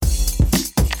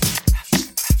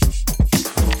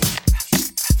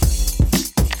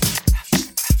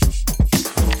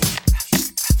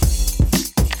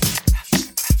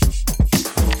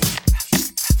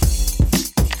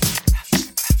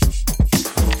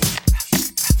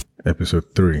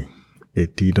Episode 3: A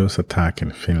DDoS Attack in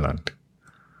Finland.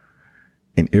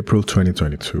 In April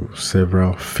 2022,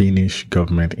 several Finnish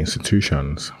government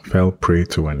institutions fell prey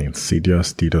to an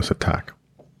insidious DDoS attack.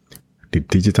 The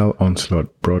digital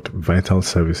onslaught brought vital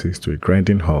services to a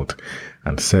grinding halt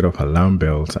and set off alarm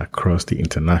bells across the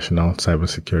international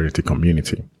cybersecurity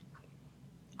community.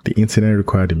 The incident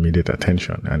required immediate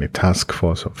attention, and a task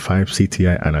force of 5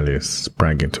 CTI analysts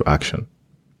sprang into action.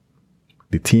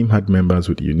 The team had members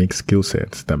with unique skill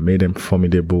sets that made them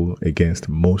formidable against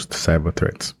most cyber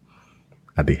threats.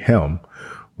 At the helm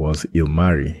was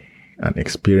Ilmari, an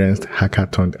experienced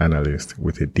hacker-turned-analyst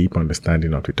with a deep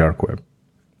understanding of the dark web.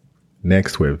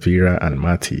 Next were Vera and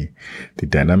Matti, the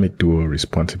dynamic duo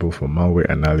responsible for malware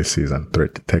analysis and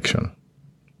threat detection.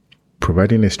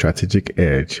 Providing a strategic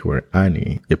edge were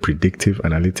Annie, a predictive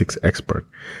analytics expert,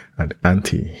 and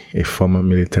Antti, a former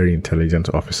military intelligence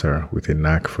officer with a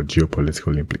knack for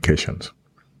geopolitical implications.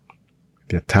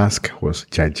 Their task was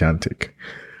gigantic: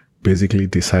 basically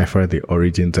decipher the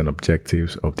origins and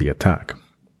objectives of the attack.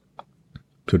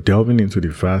 So delving into the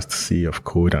vast sea of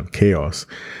code and chaos,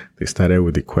 they started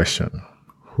with the question: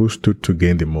 who stood to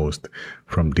gain the most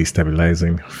from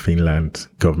destabilizing Finland's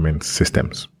government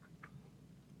systems?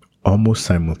 Almost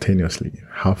simultaneously,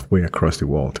 halfway across the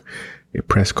world, a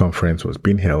press conference was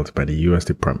being held by the U.S.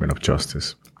 Department of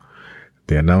Justice.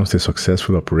 They announced a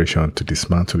successful operation to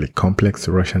dismantle a complex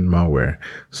Russian malware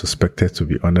suspected to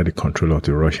be under the control of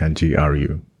the Russian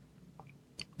GRU.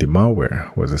 The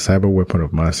malware was a cyber weapon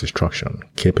of mass destruction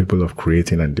capable of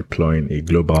creating and deploying a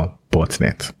global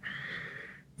botnet.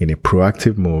 In a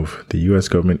proactive move, the U.S.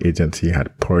 government agency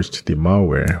had purged the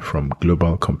malware from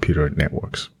global computer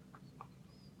networks.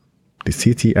 The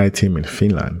CTI team in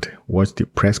Finland watched the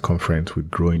press conference with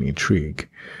growing intrigue.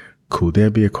 Could there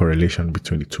be a correlation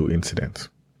between the two incidents?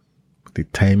 The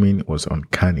timing was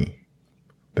uncanny.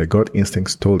 Their gut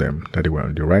instincts told them that they were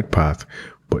on the right path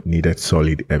but needed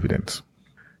solid evidence.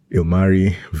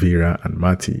 Ilmari, Vera, and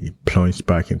Matti plunged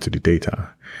back into the data.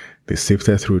 They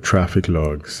sifted through traffic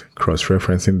logs,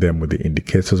 cross-referencing them with the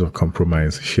indicators of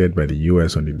compromise shared by the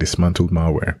US on the dismantled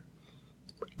malware.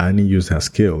 Annie used her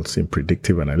skills in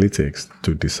predictive analytics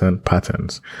to discern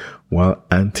patterns, while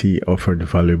Antti offered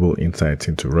valuable insights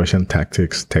into Russian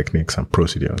tactics, techniques, and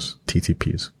procedures,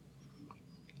 TTPs.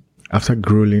 After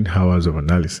grueling hours of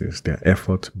analysis, their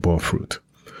efforts bore fruit.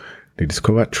 They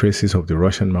discovered traces of the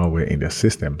Russian malware in their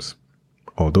systems.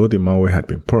 Although the malware had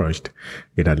been purged,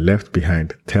 it had left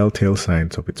behind telltale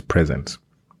signs of its presence.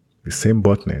 The same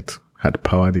botnet had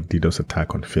powered the DDoS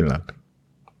attack on Finland.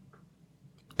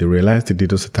 They realized the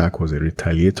DDoS attack was a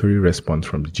retaliatory response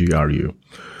from the GRU.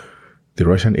 The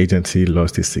Russian agency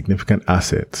lost a significant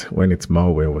asset when its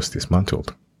malware was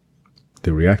dismantled. They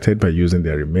reacted by using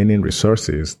their remaining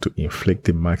resources to inflict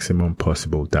the maximum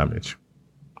possible damage.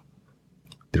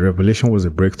 The revelation was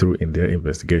a breakthrough in their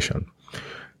investigation.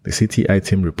 The CTI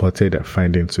team reported their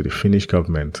findings to the Finnish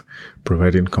government,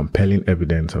 providing compelling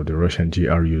evidence of the Russian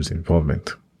GRU's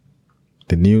involvement.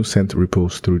 The news sent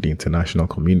ripples through the international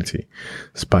community,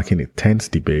 sparking a tense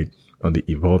debate on the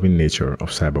evolving nature of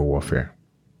cyber warfare.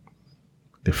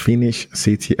 The Finnish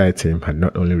CTI team had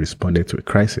not only responded to a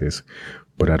crisis,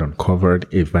 but had uncovered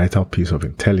a vital piece of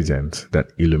intelligence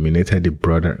that illuminated the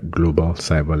broader global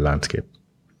cyber landscape.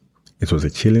 It was a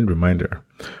chilling reminder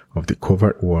of the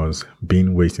covert wars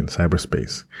being waged in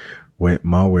cyberspace, where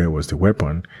malware was the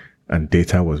weapon and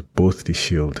data was both the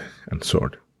shield and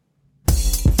sword.